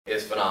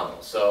is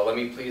phenomenal. So let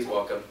me please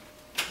welcome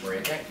Maria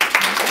and Kang.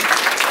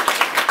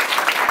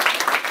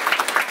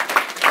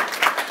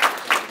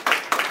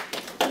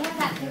 You have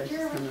that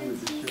picture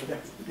with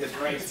Steve? Yes,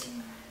 right.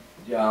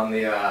 Yeah, on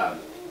the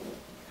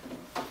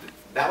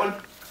that one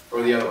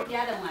or the other one? The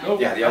other one. Nope.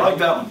 Yeah, the I other like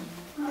that one.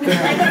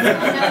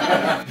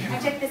 I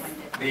took this.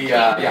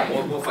 yeah,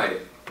 we'll find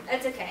it.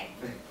 It's okay.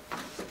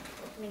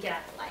 Let me get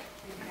out the light.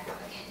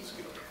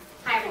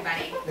 Hi,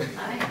 everybody.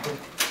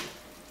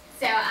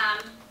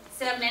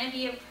 So many of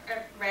you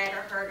have read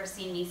or heard or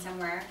seen me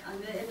somewhere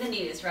in the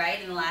news,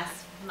 right, in the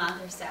last month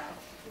or so.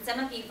 And some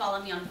of you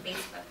follow me on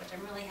Facebook, which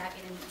I'm really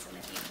happy to meet some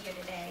of you here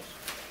today.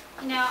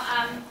 You know,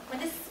 when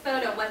this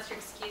photo, What's Your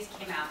Excuse,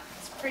 came out,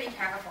 it's pretty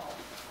powerful.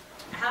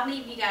 How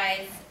many of you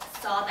guys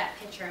saw that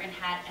picture and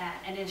had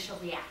an initial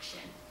reaction?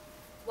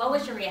 What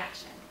was your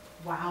reaction?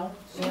 Wow.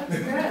 That's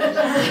good.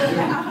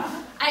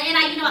 Yeah.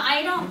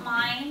 I don't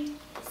mind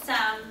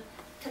some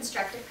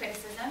constructive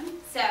criticism.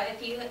 So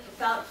if you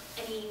felt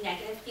any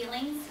negative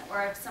feelings,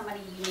 or if somebody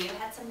you knew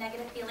had some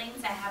negative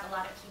feelings, I have a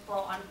lot of people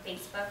on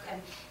Facebook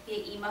and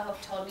via email who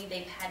have told me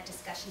they've had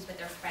discussions with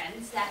their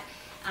friends that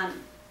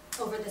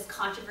over this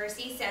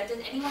controversy. So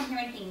did anyone hear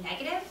anything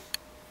negative?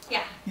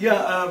 Yeah.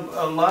 Yeah,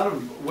 a lot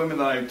of women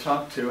that I've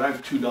talked to, I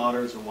have 2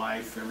 daughters, a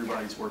wife,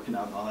 everybody's working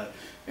out and all that.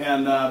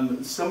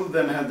 And some of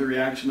them had the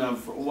reaction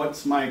of,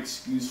 what's my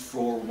excuse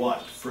for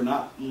what? For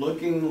not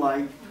looking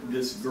like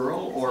this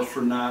girl, or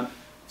for not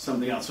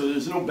something else? So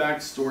there's no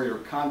backstory or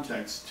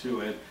context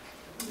to it.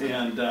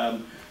 And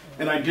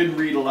I did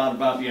read a lot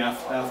about the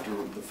after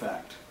the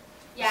fact.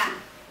 Yeah.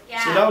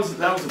 Yeah. So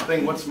that was the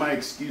thing. What's my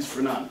excuse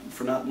for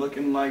not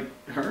looking like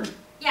her?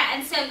 Yeah,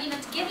 and so,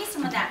 to give you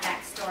some of that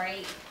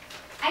backstory,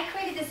 I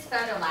created this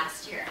photo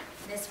last year.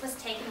 This was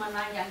taken when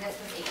my youngest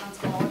was 8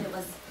 months old. It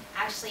was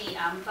actually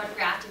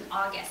photographed in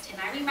August,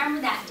 and I remember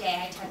that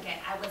day I took it.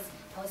 I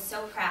was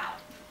so proud.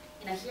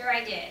 Here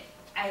I did.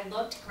 I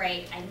looked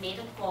great. I made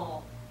a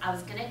goal. I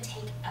was going to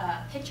take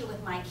a picture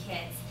with my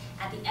kids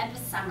at the end of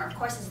summer. Of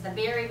course, this is the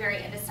very, very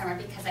end of summer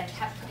because I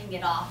kept putting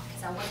it off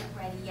because I wasn't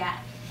ready yet.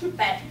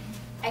 But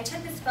I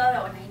took this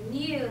photo and I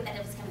knew that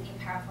it was going to be a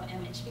powerful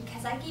image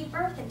because I gave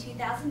birth in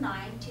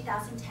 2009,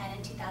 2010,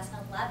 and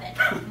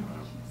 2011.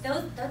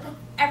 Those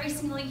every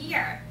single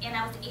year, and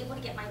I was able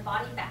to get my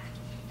body back.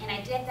 And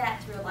I did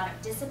that through a lot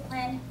of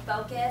discipline,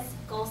 focus,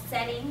 goal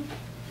setting,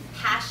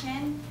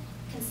 passion,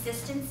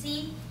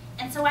 consistency.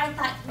 And so I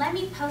thought, let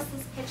me post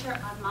this picture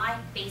on my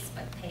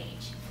Facebook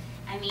page.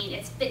 I mean,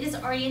 it's fitness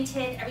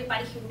oriented.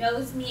 Everybody who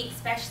knows me,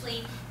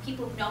 especially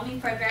people who've known me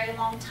for a very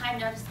long time,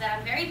 knows that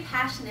I'm very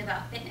passionate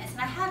about fitness.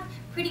 And I have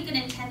pretty good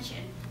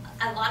intention,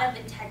 a lot of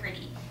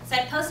integrity. So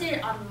I posted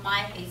it on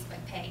my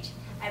Facebook page.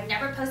 I've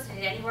never posted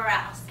it anywhere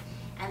else.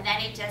 And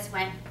then it just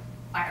went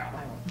viral.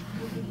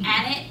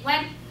 And it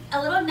went a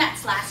little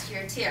nuts last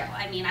year too.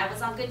 I mean, I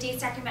was on Good Day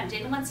Sacramento.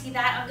 Did anyone see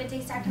that on Good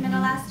Day Sacramento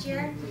last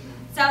year?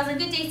 So I was on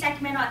Good Day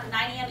Sacramento at the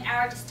 9 a.m.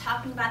 hour just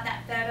talking about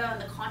that photo and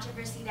the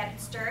controversy that it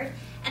stirred.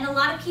 And a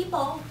lot of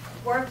people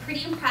were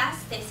pretty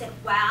impressed. They said,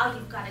 wow,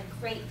 you've got a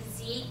great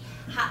physique.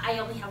 I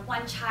only have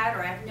 1 child,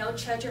 or I have no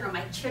children, or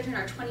my children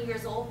are 20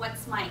 years old.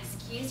 What's my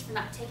excuse for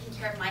not taking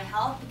care of my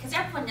health? Because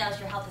everyone knows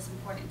your health is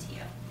important to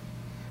you.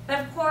 But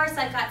of course,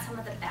 I got some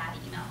of the bad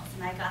emails,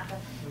 and I got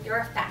you're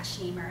a fat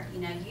shamer,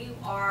 you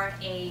are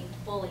a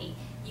bully,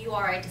 you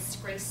are a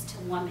disgrace to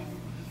women,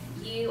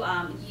 you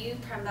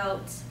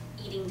promote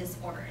eating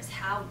disorders,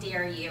 how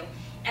dare you?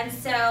 And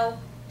so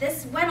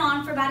this went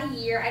on for about a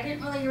year. I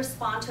didn't really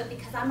respond to it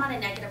because I'm not a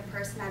negative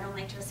person. I don't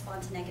like to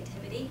respond to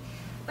negativity.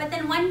 But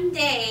then one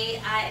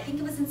day, I think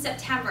it was in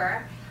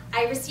September,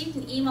 I received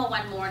an email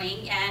one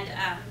morning, and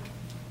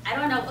I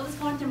don't know what was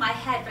going through my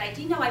head, but I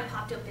do know I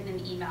popped open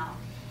an email.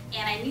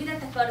 And I knew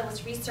that the photo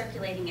was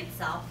recirculating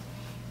itself.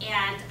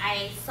 And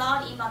I saw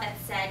an email that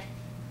said,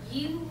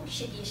 you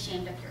should be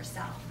ashamed of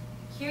yourself.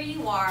 Here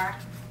you are,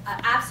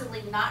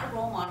 absolutely not a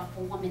role model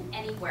for women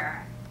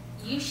anywhere.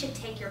 You should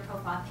take your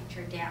profile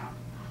picture down.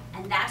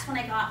 And that's when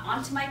I got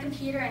onto my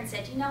computer and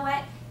said, you know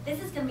what?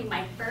 This is going to be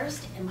my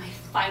first and my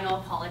final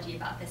apology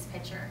about this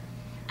picture.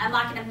 I'm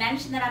not going to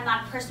mention that I'm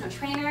not a personal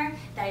trainer,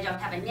 that I don't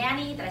have a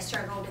nanny, that I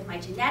struggled with my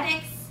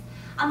genetics.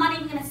 I'm not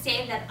even going to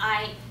say that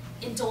I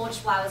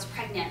indulged while I was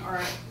pregnant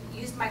or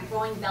used my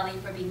growing belly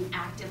for being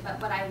active.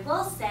 But what I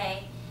will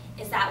say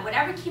is that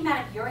whatever came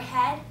out of your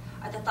head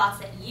are the thoughts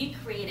that you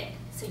created.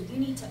 So you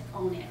need to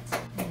own it.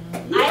 I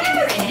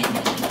didn't create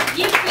it.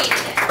 You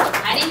created it.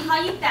 I didn't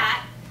call you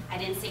fat. I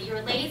didn't say you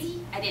were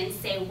lazy. I didn't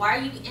say, why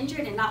are you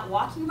injured and not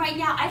walking right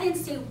now? I didn't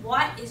say,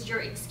 what is your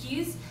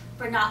excuse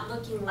for not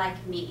looking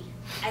like me?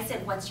 I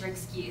said, what's your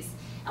excuse?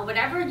 And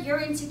whatever your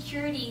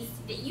insecurities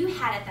that you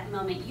had at that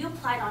moment, you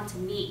applied onto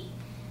me,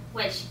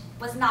 which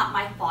was not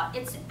my fault.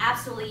 It's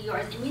absolutely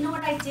yours. And you know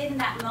what I did in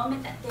that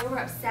moment that they were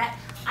upset?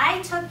 I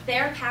took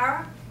their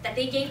power that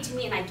they gave to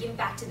me and I give it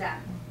back to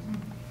them.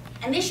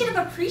 And they should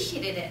have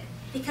appreciated it,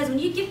 because when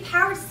you give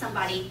power to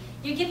somebody,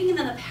 you're giving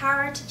them the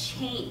power to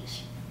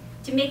change,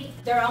 to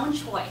make their own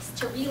choice,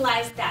 to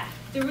realize that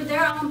through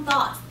their own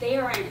thoughts, they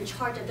are in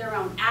charge of their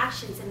own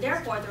actions and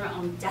therefore their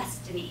own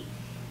destiny.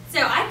 So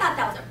I thought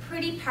that was a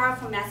pretty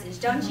powerful message,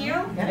 don't you?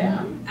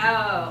 Yeah.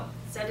 Oh,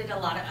 so did a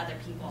lot of other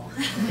people.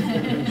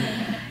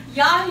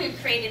 Yahoo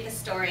created the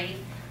story.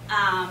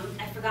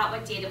 I forgot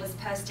what date it was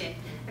posted,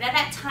 but at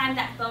that time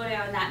that photo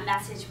and that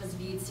message was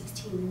viewed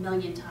 16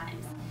 million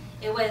times.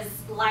 It was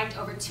liked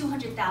over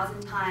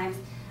 200,000 times.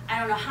 I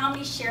don't know how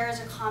many shares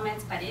or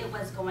comments, but it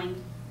was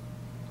going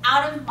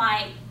out of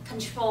my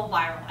control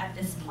viral at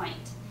this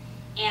point.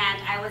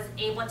 And I was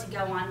able to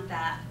go on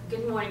the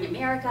Good Morning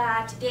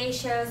America, Today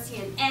Show,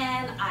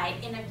 CNN. I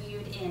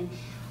interviewed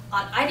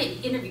I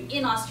didn't interview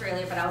in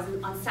Australia, but I was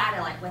on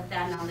satellite with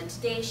them on the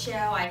Today Show.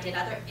 I did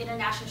other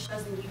international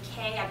shows in the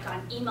UK. I've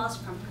gotten emails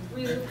from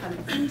Peru, from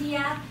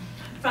India,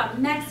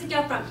 from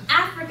Mexico, from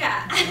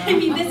Africa. I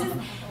mean,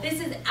 this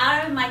is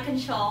out of my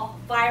control,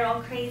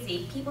 viral,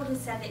 crazy. People who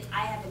said that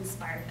I have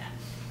inspired them.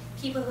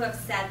 People who have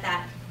said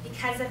that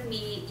because of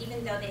me,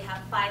 even though they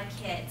have 5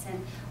 kids,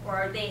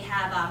 or they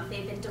have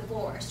they've been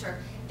divorced, or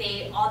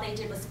all they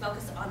did was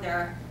focus on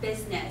their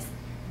business,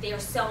 they are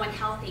so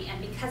unhealthy, and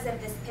because of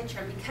this picture,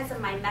 and because of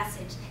my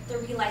message, they're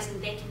realizing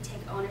they can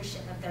take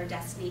ownership of their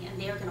destiny, and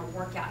they are going to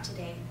work out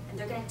today, and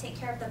they're going to take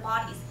care of their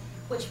bodies,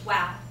 which,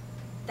 wow,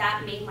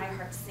 that made my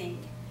heart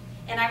sing.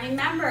 And I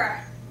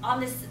remember on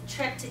this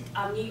trip to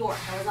New York,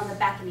 I was on the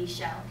Bethany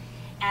show,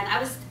 and I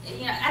was,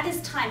 at this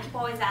time,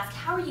 people always ask,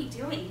 how are you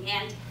doing?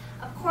 And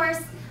of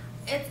course,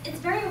 it's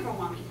very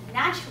overwhelming.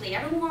 Naturally,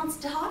 everyone wants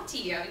to talk to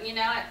you.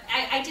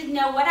 I didn't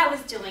know what I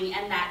was doing,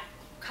 and that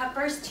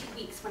first 2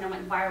 weeks when I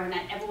went viral and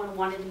everyone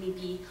wanted me to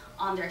be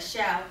on their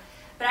show.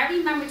 But I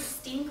remember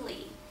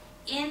distinctly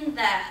in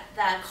the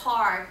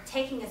car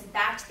taking us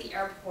back to the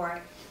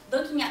airport,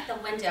 looking at the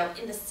window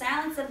in the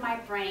silence of my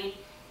brain,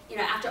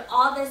 after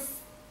all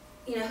this,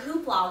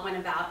 hoopla went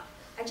about,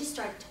 I just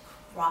started to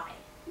cry.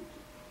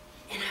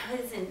 And I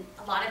was in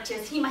a lot of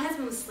tears. My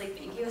husband was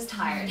sleeping. He was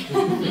tired.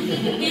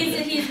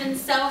 He's been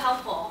so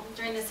helpful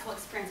during this whole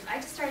experience. But I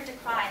just started to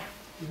cry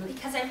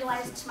because I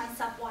realized to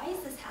myself, why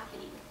is this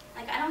happening?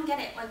 Like, I don't get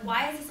it. Like,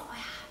 why is this all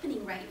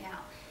happening right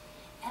now?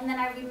 And then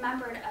I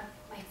remembered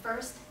my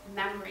first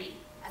memory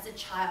as a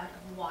child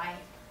of why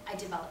I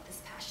developed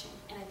this passion.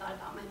 And I thought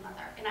about my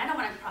mother. And I don't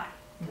want to cry,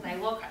 because I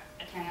will cry.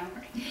 Okay, I'm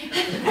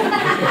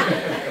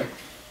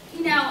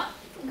crying.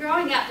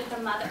 Growing up with a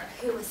mother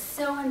who was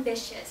so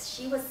ambitious,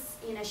 she was,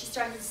 she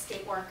started as a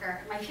state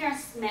worker. My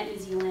parents met in New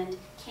Zealand,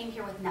 came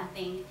here with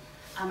nothing.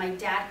 My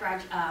dad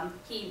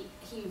he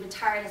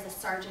retired as a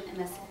sergeant in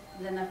the San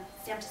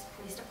Francisco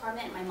Police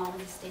Department, and my mom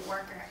was a state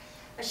worker.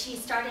 But they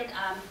started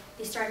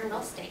real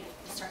estate.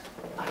 They started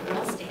buying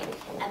real estate,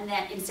 and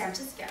then in San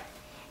Francisco.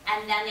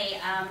 And then they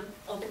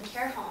opened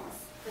care homes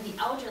for the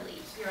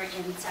elderly here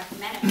in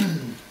Sacramento.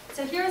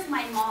 So here's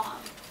my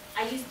mom.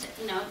 I used to,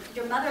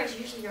 your mother is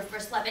usually your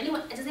first love.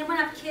 Does anyone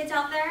have kids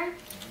out there?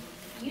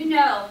 You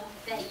know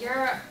that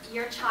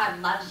your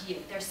child loves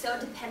you. They're so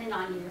dependent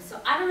on you.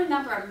 So I don't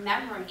remember a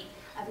memory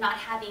of not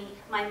having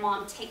my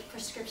mom take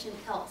prescription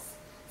pills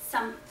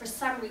for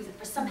some reason,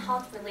 for some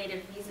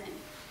health-related reason.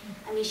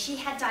 I mean, she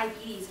had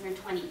diabetes in her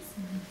 20s,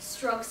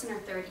 strokes in her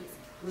 30s,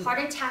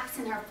 heart attacks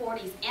in her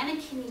 40s, and a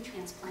kidney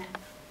transplant.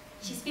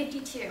 She's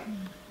 52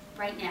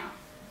 right now,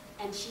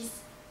 and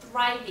she's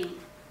thriving,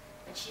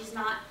 but she's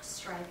not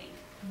striving.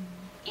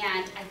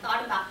 And I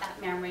thought about that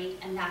memory,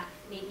 and that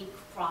made me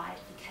cry,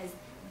 because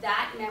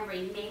that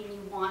memory made me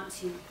want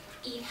to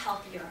eat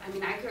healthier. I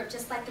mean, I grew up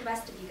just like the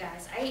rest of you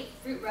guys. I ate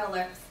fruit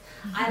roll-ups.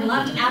 I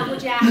loved Apple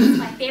Jacks.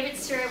 My favorite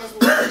cereal was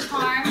Lucky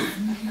Charms.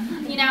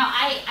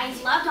 I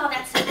loved all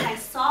that stuff, and I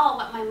saw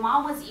what my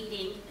mom was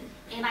eating,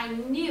 and I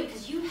knew,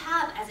 because you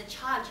have, as a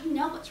child, you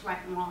know what's right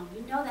and wrong.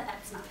 You know that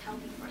that's not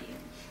healthy for you.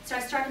 So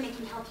I started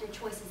making healthier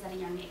choices at a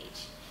young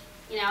age.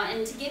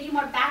 And to give you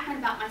more background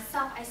about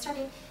myself, I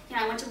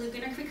went to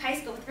Laguna Creek High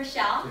School with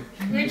Rochelle.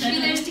 We were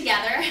cheerleaders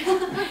together.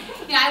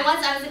 I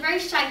was a very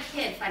shy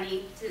kid,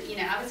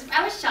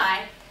 I was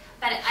shy,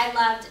 but I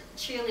loved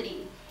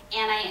cheerleading.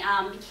 And I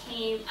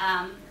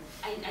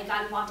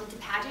got involved into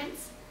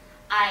pageants.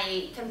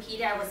 I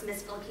competed. I was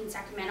Miss Philippines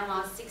Sacramento when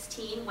I was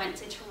 16, went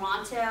to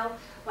Toronto,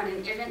 won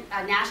a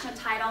national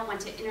title,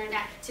 went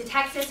to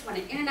Texas, won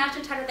an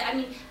international title. I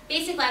mean,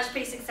 basically I was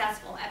pretty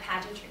successful at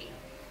pageantry.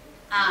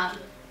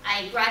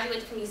 I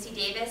graduated from UC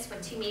Davis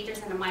with 2 majors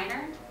and a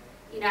minor.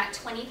 At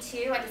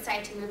 22, I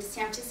decided to move to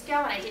San Francisco,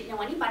 and I didn't know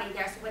anybody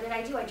there, so what did?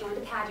 I joined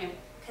a pageant,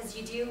 because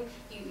you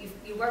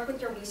work with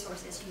your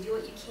resources, you do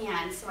what you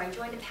can. So I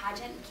joined a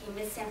pageant, became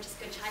Miss San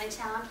Francisco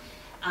Chinatown,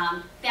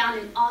 found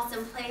an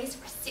awesome place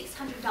for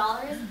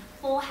 $600,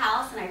 full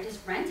house, and I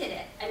just rented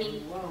it. I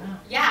mean,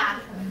 yeah,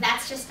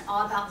 that's just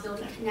all about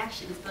building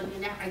connections, building a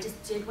network. I just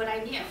did what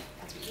I knew.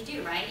 That's what you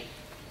do, right?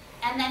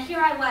 And then here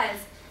I was,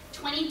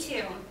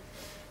 22.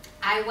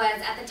 I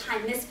was, at the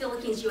time, Miss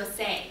Philippines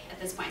USA at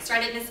this point.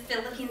 Started Miss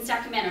Philippines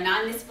Sacramento, now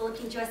I'm Miss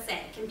Philippines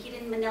USA.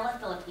 Competed in Manila,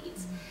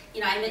 Philippines.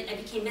 I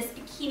became Miss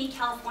Bikini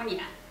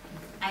California.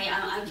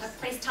 I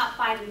placed top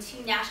 5 in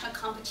 2 national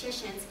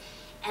competitions.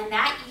 And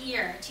that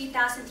year,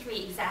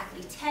 2003,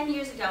 exactly 10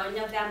 years ago in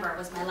November,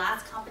 was my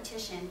last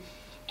competition.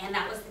 And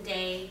that was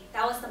the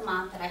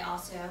month that I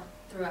also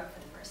threw up for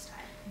the first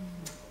time.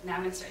 now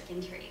I'm going to start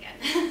getting teary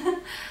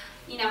again.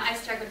 You know, I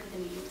struggled with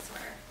an eating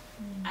disorder.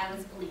 I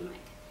was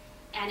bulimic.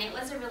 And it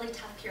was a really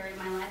tough period in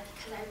my life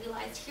because I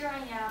realized here I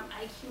am,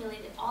 I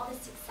accumulated all this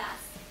success.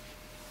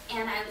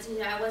 And I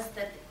was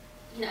the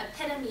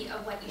epitome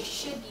of what you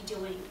should be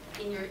doing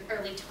in your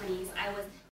early 20s. I was